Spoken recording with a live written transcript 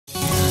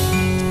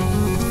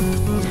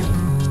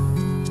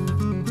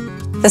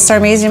The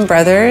Sarmazian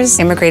brothers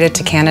immigrated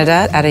to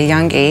Canada at a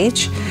young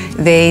age.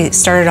 They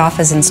started off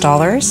as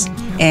installers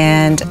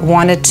and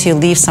wanted to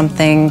leave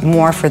something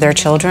more for their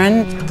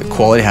children. The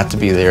quality had to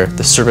be there,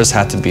 the service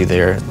had to be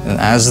there, and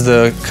as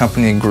the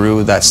company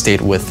grew, that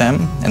stayed with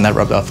them, and that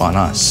rubbed off on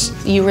us.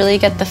 You really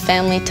get the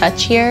family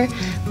touch here.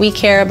 We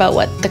care about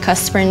what the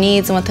customer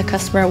needs and what the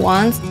customer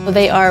wants.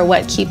 They are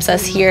what keeps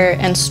us here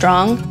and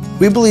strong.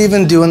 We believe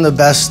in doing the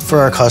best for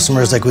our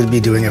customers like we'd be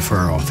doing it for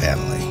our own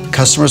family.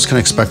 Customers can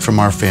expect from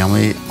our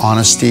family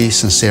honesty,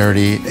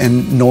 sincerity,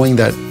 and knowing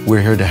that we're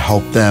here to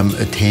help them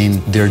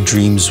attain their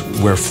dreams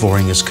where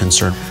flooring is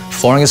concerned.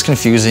 Flooring is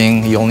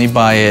confusing. You only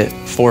buy it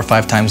 4 or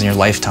 5 times in your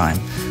lifetime.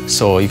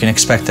 So you can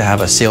expect to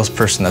have a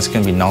salesperson that's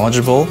going to be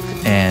knowledgeable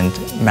and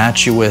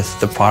match you with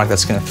the product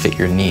that's going to fit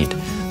your need.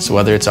 So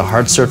whether it's a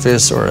hard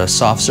surface or a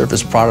soft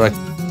surface product,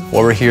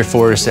 what we're here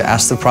for is to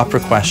ask the proper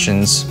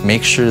questions,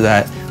 make sure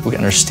that we can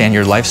understand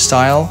your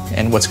lifestyle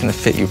and what's going to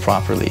fit you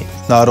properly.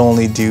 Not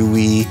only do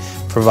we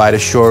provide a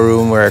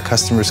showroom where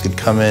customers could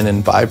come in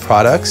and buy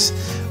products,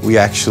 we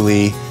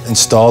actually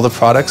install the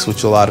products,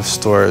 which a lot of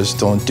stores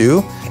don't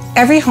do.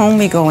 Every home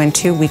we go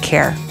into, we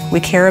care. We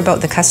care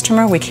about the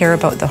customer, we care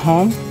about the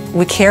home.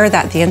 We care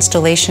that the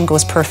installation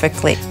goes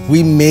perfectly.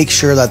 We make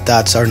sure that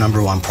that's our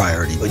 #1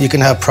 priority. You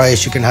can have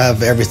price, you can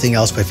have everything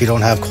else, but if you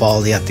don't have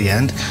quality at the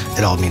end,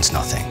 it all means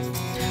nothing.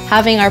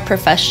 Having our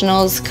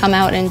professionals come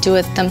out and do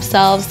it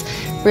themselves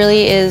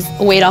really is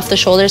a weight off the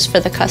shoulders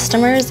for the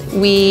customers.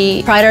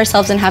 We pride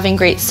ourselves in having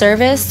great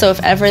service, so if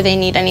ever they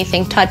need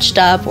anything touched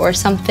up or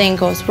something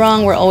goes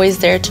wrong, we're always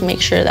there to make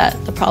sure that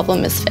the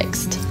problem is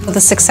fixed. The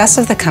success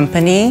of the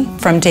company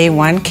from day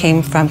one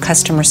came from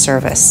customer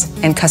service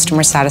and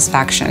customer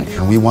satisfaction.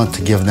 And we want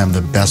to give them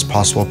the best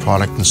possible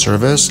product and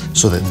service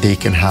so that they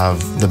can have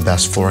the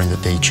best flooring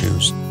that they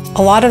choose.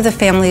 A lot of the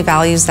family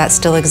values that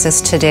still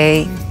exist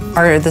today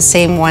are the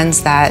same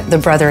ones that the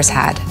brothers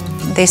had.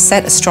 They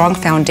set a strong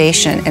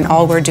foundation, and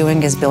all we're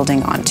doing is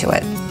building onto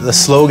it. The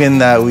slogan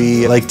that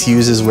we like to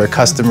use is where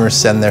customers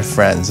send their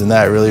friends, and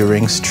that really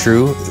rings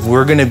true.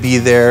 We're going to be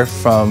there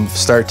from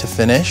start to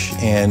finish,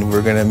 and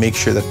we're going to make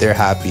sure that they're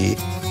happy.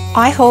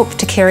 I hope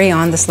to carry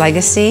on this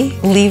legacy,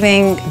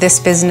 leaving this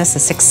business a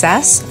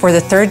success for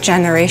the 3rd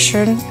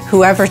generation,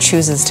 whoever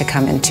chooses to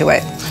come into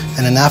it.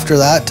 And then after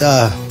that,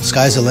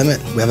 sky's the limit.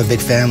 We have a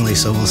big family,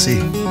 so we'll see.